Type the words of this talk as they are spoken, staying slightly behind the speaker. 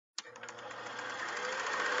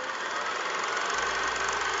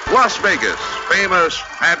Las Vegas, famous,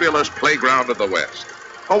 fabulous playground of the West.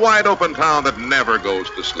 A wide-open town that never goes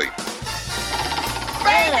to sleep.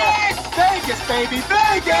 Vegas! Vegas, baby,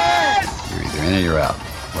 Vegas! You're either in or you're out.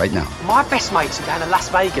 Right now. My best mates are going to Las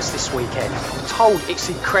Vegas this weekend. I'm told it's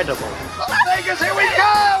incredible. Vegas, here we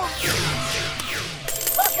go!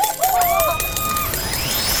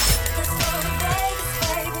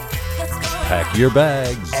 Pack your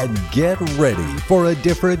bags and get ready for a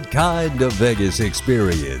different kind of Vegas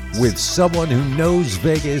experience with someone who knows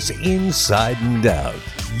Vegas inside and out.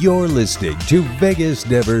 You're listening to Vegas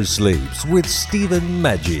Never Sleeps with Stephen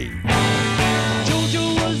Maggi.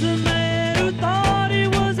 Jojo was a man who thought he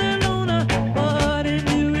was a loner, but he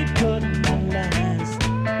knew it couldn't last.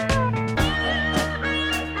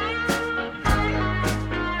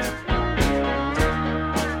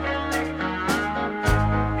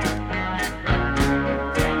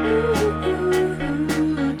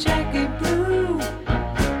 Ooh, Jackie Blue.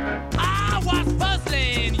 I was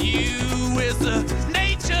puzzling you with the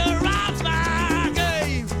nature of my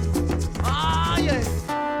game. Ah, yeah.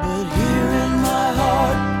 But here in my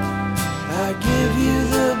heart, I give you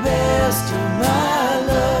the best of my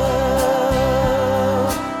love.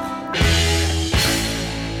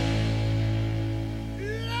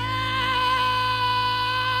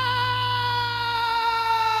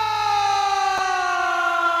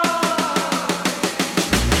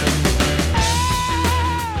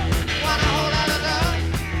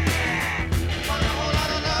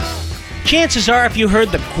 Chances are, if you heard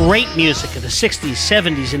the great music of the 60s,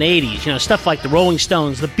 70s, and 80s, stuff like the Rolling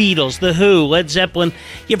Stones, the Beatles, the Who, Led Zeppelin,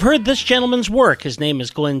 you've heard this gentleman's work. His name is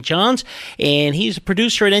Glyn Johns, and he's a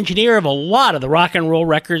producer and engineer of a lot of the rock and roll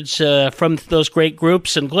records from those great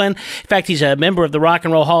groups. And Glyn, in fact, he's a member of the Rock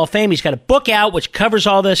and Roll Hall of Fame. He's got a book out which covers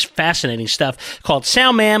all this fascinating stuff called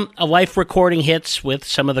Sound Man, A Life Recording Hits with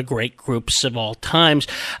some of the great groups of all times.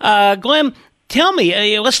 Glyn, tell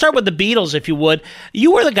me, let's start with the Beatles, if you would.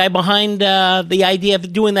 You were the guy behind the idea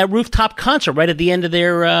of doing that rooftop concert right at the end of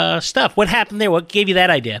their stuff. What happened there? What gave you that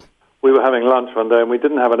idea? We were having lunch one day, and we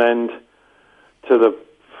didn't have an end to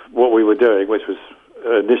what we were doing, which was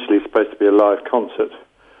initially supposed to be a live concert,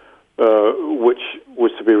 which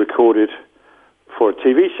was to be recorded for a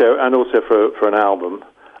TV show and also for an album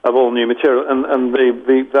of all new material. And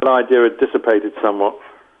that idea had dissipated somewhat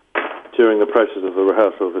during the process of the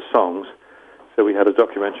rehearsal of the songs. So we had a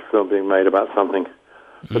documentary film being made about something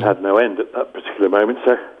that had no end at that particular moment.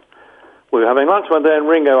 So we were having lunch one day, and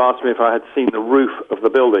Ringo asked me if I had seen the roof of the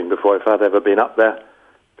building before, if I'd ever been up there,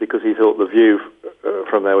 because he thought the view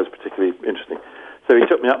from there was particularly interesting. So he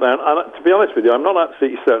took me up there, and to be honest with you, I'm not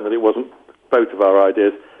absolutely certain that it wasn't both of our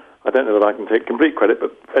ideas. I don't know that I can take complete credit,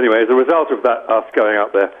 but anyway, as a result of that, us going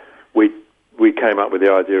up there, we came up with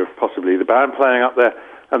the idea of possibly the band playing up there,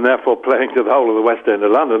 and therefore playing to the whole of the West End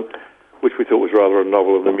of London, which we thought was rather a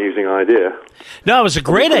novel and amusing idea. No, it was a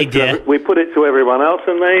great idea. We put it to everyone else,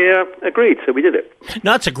 and they agreed, so we did it.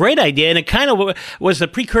 No, it's a great idea, and it kind of was the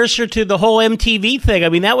precursor to the whole MTV thing. I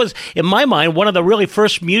mean, that was, in my mind, one of the really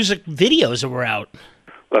first music videos that were out.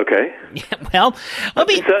 Okay. Yeah, well,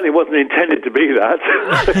 it certainly wasn't intended to be that.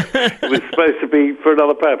 It was supposed to be for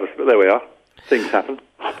another purpose, but there we are. Things happen.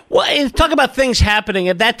 Well, talk about things happening.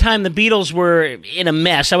 At that time, the Beatles were in a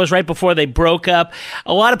mess. That was right before they broke up.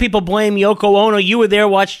 A lot of people blame Yoko Ono. You were there,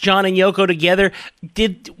 watched John and Yoko together.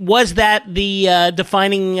 Was that the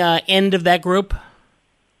defining end of that group?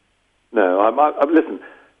 No. Listen,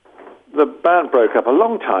 the band broke up a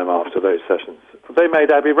long time after those sessions. They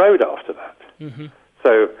made Abbey Road after that. Mm-hmm.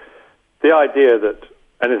 So the idea that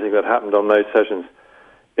anything that happened on those sessions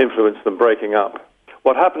influenced them breaking up.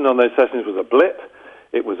 What happened on those sessions was a blip.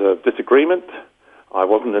 It was a disagreement. I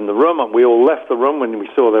wasn't in the room, and we all left the room when we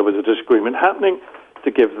saw there was a disagreement happening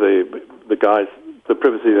to give the guys the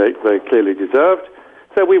privacy they clearly deserved.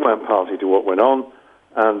 So we weren't party to what went on,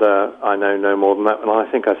 and I know no more than that, and I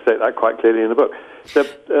think I state that quite clearly in the book.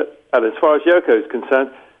 And as far as Yoko is concerned,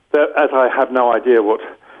 as I have no idea what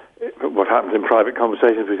happens in private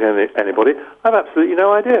conversations with anybody, I have absolutely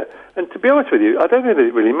no idea. And to be honest with you, I don't think that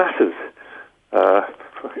it really matters.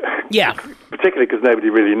 Yeah. Particularly because nobody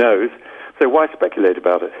really knows. So why speculate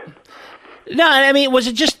about it? No, I mean, was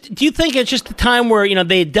it just, do you think it's just a time where,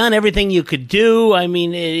 they had done everything you could do? I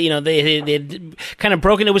mean, they kind of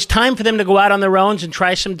broken. It was time for them to go out on their own and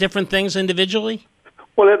try some different things individually?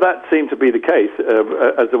 Well, that seemed to be the case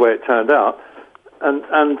as the way it turned out.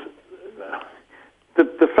 And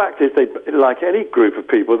the fact is, like any group of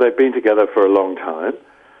people, they've been together for a long time.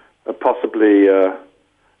 Possibly,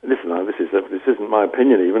 listen, this isn't my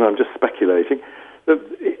opinion even, I'm just speculating.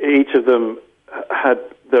 Each of them had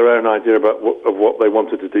their own idea of what they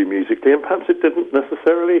wanted to do musically, and perhaps it didn't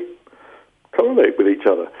necessarily correlate with each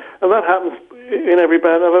other. And that happens in every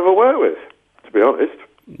band I've ever worked with, to be honest.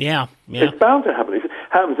 Yeah. It's bound to happen. It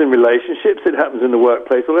happens in relationships, it happens in the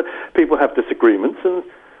workplace. People have disagreements, and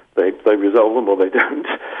they resolve them or they don't,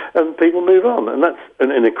 and people move on. And that's,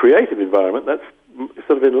 and in a creative environment, that's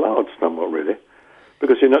sort of enlarged somewhat, really,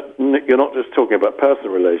 because you're not just talking about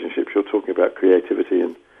personal relationships, you're talking about creativity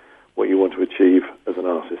and what you want to achieve as an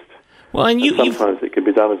artist. Well, and sometimes it can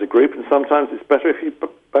be done as a group, and sometimes it's better if you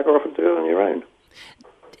back off and do it on your own.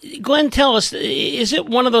 Glenn, tell us, is it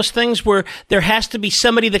one of those things where there has to be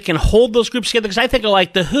somebody that can hold those groups together? Because I think of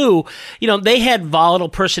like The Who, they had volatile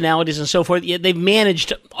personalities and so forth, yet they've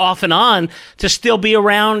managed off and on to still be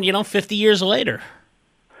around, 50 years later.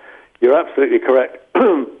 You're absolutely correct.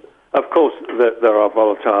 Of course, there are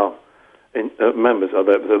volatile members.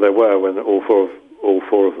 There were when all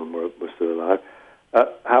four of them were still alive.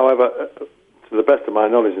 However, to the best of my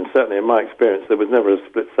knowledge, and certainly in my experience, there was never a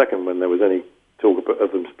split second when there was any talk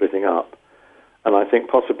of them splitting up. And I think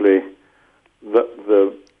possibly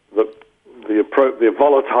the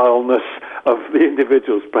volatileness of the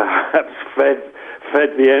individuals perhaps fed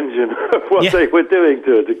the engine of what they were doing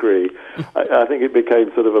to a degree. I think it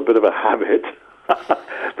became sort of a bit of a habit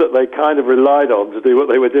that they kind of relied on to do what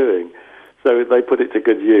they were doing. So they put it to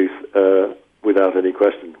good use without any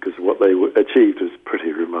question, because what they achieved was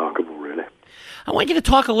pretty remarkable, really. I want you to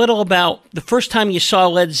talk a little about the first time you saw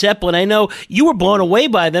Led Zeppelin. I know you were blown away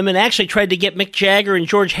by them and actually tried to get Mick Jagger and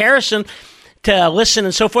George Harrison to listen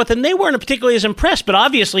and so forth, and they weren't particularly as impressed, but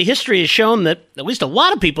obviously history has shown that at least a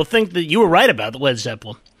lot of people think that you were right about Led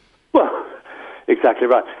Zeppelin. Well, exactly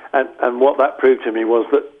right. And what that proved to me was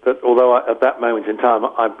that although at that moment in time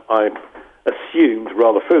I assumed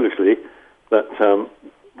rather foolishly that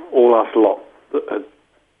all us lot that had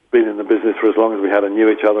been in the business for as long as we had and knew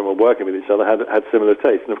each other and were working with each other had similar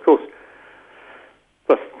tastes. And of course,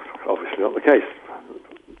 that's obviously not the case.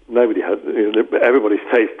 Everybody's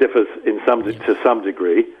taste differs to some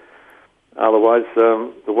degree. Otherwise,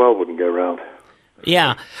 the world wouldn't go round.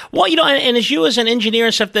 Yeah. Well, and as you as an engineer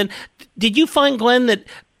and stuff, then did you find, Glenn, that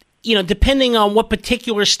depending on what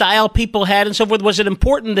particular style people had and so forth, was it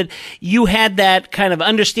important that you had that kind of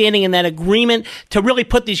understanding and that agreement to really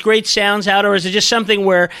put these great sounds out, or is it just something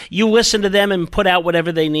where you listen to them and put out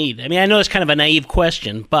whatever they need? I mean, I know it's kind of a naive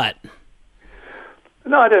question, but...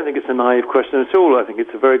 No, I don't think it's a naive question at all. I think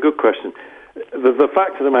it's a very good question. The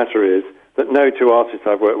fact of the matter is that no two artists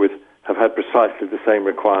I've worked with have had precisely the same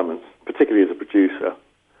requirements, particularly as a producer.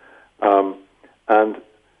 And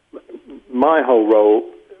my whole role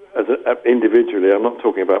individually, I'm not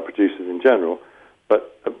talking about producers in general,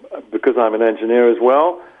 but because I'm an engineer as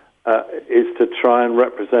well, is to try and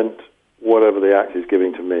represent whatever the act is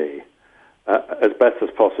giving to me as best as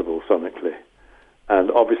possible sonically. And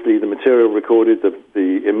obviously the material recorded,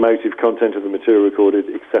 the emotive content of the material recorded,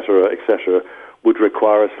 etc., would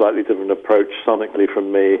require a slightly different approach sonically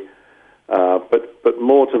from me. But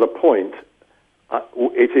more to the point,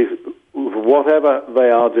 it is whatever they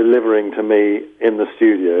are delivering to me in the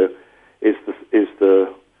studio is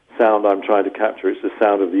the sound I'm trying to capture. It's the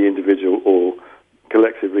sound of the individual, or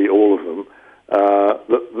collectively all of them,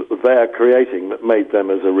 that they are creating, that made them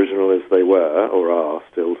as original as they were, or are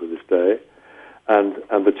still to this day.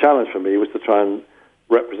 And the challenge for me was to try and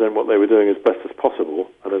represent what they were doing as best as possible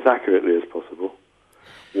and as accurately as possible,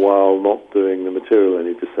 while not doing the material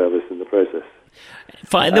any disservice in the process.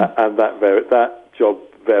 Fine. And that job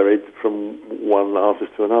varied from one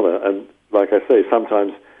artist to another. And like I say,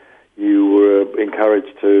 sometimes you were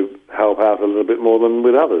encouraged to help out a little bit more than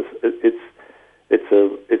with others.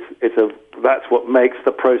 That's what makes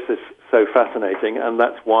the process so fascinating, and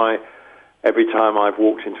that's why every time I've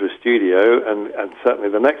walked into a studio, and certainly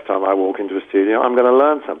the next time I walk into a studio, I'm going to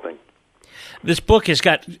learn something. This book has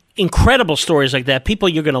got incredible stories like that. People,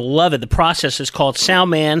 you're going to love it. The process is called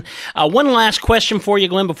Soundman. One last question for you,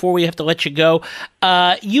 Glenn, before we have to let you go.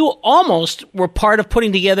 You almost were part of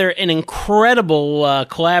putting together an incredible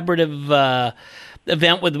collaborative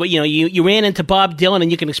event with, you ran into Bob Dylan,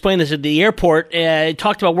 and you can explain this at the airport.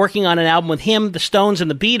 Talked about working on an album with him, the Stones,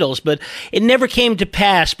 and the Beatles, but it never came to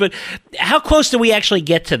pass. But how close do we actually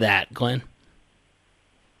get to that, Glenn?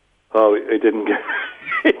 Oh, it didn't get...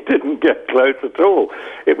 It didn't get close at all.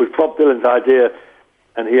 It was Bob Dylan's idea,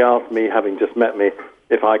 and he asked me, having just met me,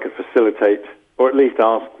 if I could facilitate, or at least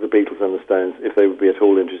ask the Beatles and the Stones if they would be at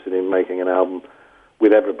all interested in making an album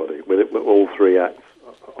with everybody, with all three acts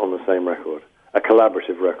on the same record, a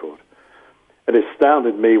collaborative record. It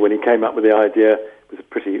astounded me when he came up with the idea. It was a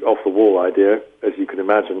pretty off-the-wall idea, as you can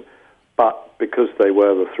imagine, But because they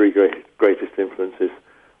were the three greatest influences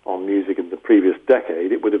on music in the previous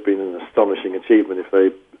decade, it would have been an astonishing achievement if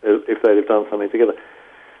they'd have done something together.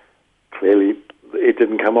 Clearly, it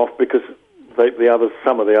didn't come off because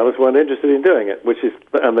some of the others weren't interested in doing it,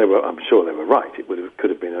 and I'm sure they were right. It could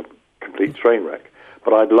have been a complete train wreck.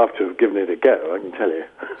 But I'd love to have given it a go, I can tell you.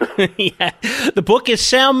 Yeah. The book is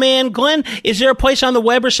Sound Man. Glyn, is there a place on the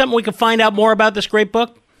web or something we can find out more about this great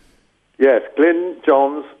book? Yes,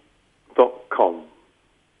 glynjohns.com.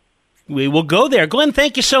 We will go there. Glyn,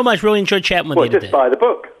 thank you so much. Really enjoyed chatting with you today. Just buy the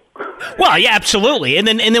book. Well, yeah, absolutely. And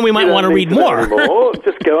then we might want to read more.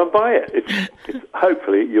 Just go and buy it.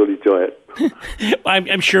 Hopefully you'll enjoy it.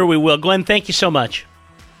 I'm sure we will. Glyn, thank you so much.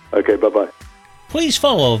 Okay, bye-bye. Please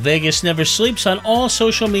follow Vegas Never Sleeps on all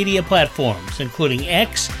social media platforms, including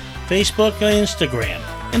X, Facebook, and Instagram.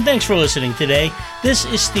 And thanks for listening today. This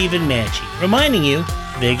is Stephen Maggi, reminding you,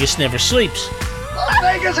 Vegas never sleeps.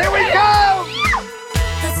 Vegas, here we go!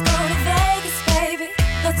 Let's go to Vegas, baby.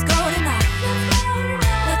 Let's go tonight.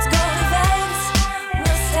 Let's go to Vegas.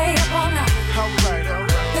 We'll stay up all night. All right.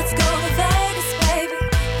 Let's go to Vegas, baby.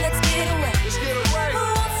 Let's get away. Who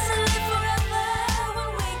wants to live forever when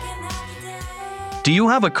we can have the day? Do you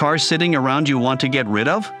have a car sitting around you want to get rid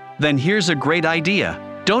of? Then here's a great idea.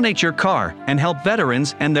 Donate your car and help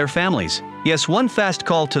veterans and their families. Yes, one fast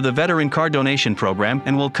call to the Veteran Car Donation Program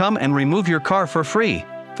and we'll come and remove your car for free.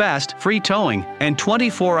 Fast, free towing, and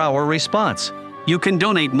 24-hour response. You can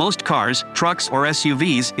donate most cars, trucks, or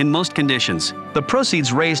SUVs in most conditions. The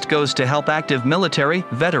proceeds raised goes to help active military,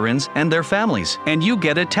 veterans, and their families, and you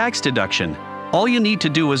get a tax deduction. All you need to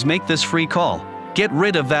do is make this free call. Get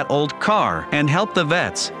rid of that old car and help the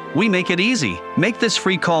vets. We make it easy. Make this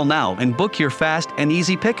free call now and book your fast and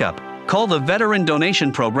easy pickup. Call the Veteran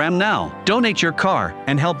Donation Program now. Donate your car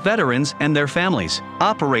and help veterans and their families.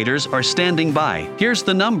 Operators are standing by. Here's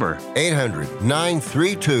the number.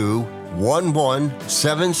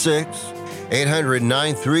 800-932-1176.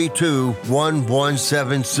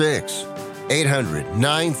 800-932-1176.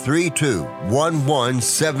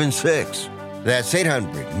 800-932-1176. That's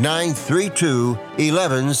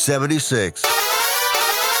 800-932-1176.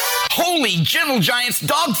 Holy Gentle Giant's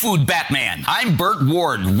dog food Batman! I'm Burt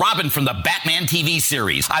Ward, Robin from the Batman TV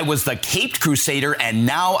series. I was the Caped Crusader, and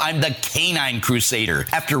now I'm the Canine Crusader.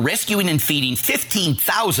 After rescuing and feeding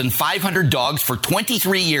 15,500 dogs for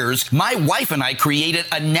 23 years, my wife and I created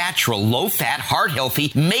a natural, low-fat,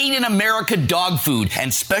 heart-healthy, made-in-America dog food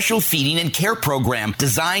and special feeding and care program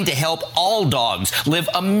designed to help all dogs live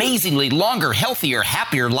amazingly longer, healthier,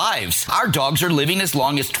 happier lives. Our dogs are living as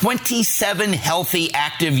long as 27 healthy,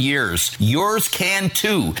 active years. Yours can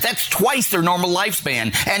too. That's twice their normal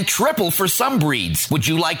lifespan and triple for some breeds. Would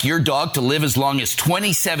you like your dog to live as long as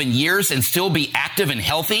 27 years and still be active and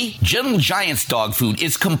healthy? Gentle Giant's dog food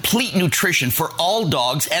is complete nutrition for all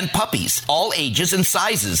dogs and puppies, all ages and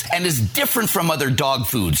sizes, and is different from other dog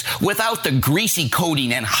foods without the greasy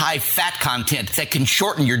coating and high fat content that can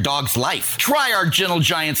shorten your dog's life. Try our Gentle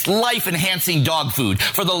Giant's life-enhancing dog food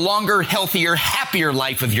for the longer, healthier, happier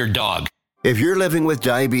life of your dog. If you're living with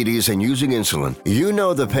diabetes and using insulin, you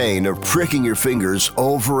know the pain of pricking your fingers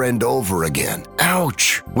over and over again.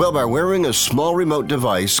 Ouch! Well, by wearing a small remote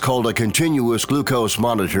device called a continuous glucose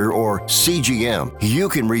monitor, or CGM, you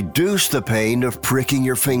can reduce the pain of pricking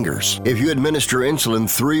your fingers. If you administer insulin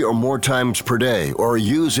 3 or more times per day or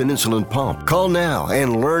use an insulin pump, call now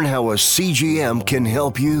and learn how a CGM can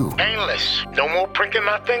help you. Painless. No more pricking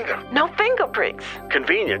my finger. No finger pricks.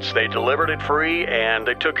 Convenience. They delivered it free and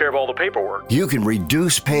they took care of all the paperwork. You can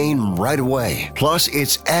reduce pain right away. Plus,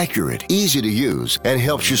 it's accurate, easy to use, and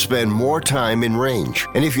helps you spend more time in range.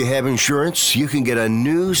 And if you have insurance, you can get a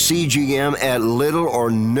new CGM at little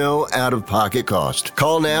or no out-of-pocket cost.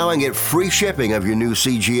 Call now and get free shipping of your new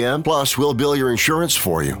CGM. Plus, we'll bill your insurance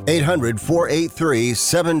for you.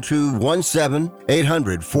 800-483-7217.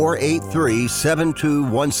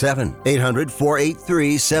 800-483-7217.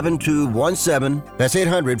 800-483-7217. That's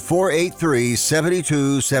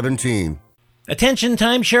 800-483-7217. Attention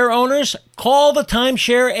timeshare owners, call the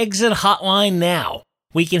Timeshare Exit Hotline now.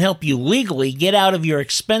 We can help you legally get out of your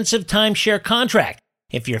expensive timeshare contract.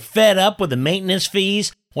 If you're fed up with the maintenance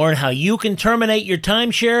fees, learn how you can terminate your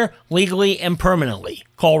timeshare legally and permanently.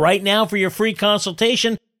 Call right now for your free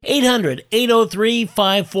consultation,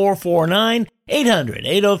 800-803-5449,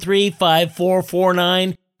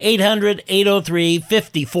 800-803-5449,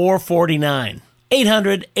 800-803-5449,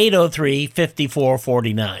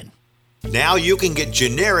 800-803-5449. Now you can get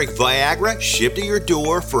generic Viagra shipped to your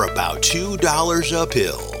door for about $2 a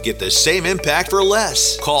pill. Get the same impact for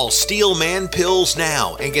less. Call Steelman Pills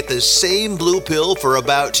now and get the same blue pill for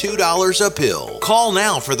about $2 a pill. Call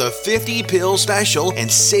now for the 50 pill special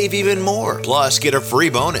and save even more. Plus, get a free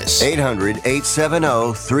bonus.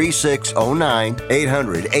 800-870-3609.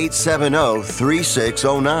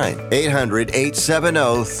 800-870-3609.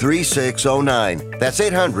 800-870-3609. That's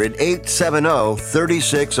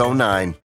 800-870-3609.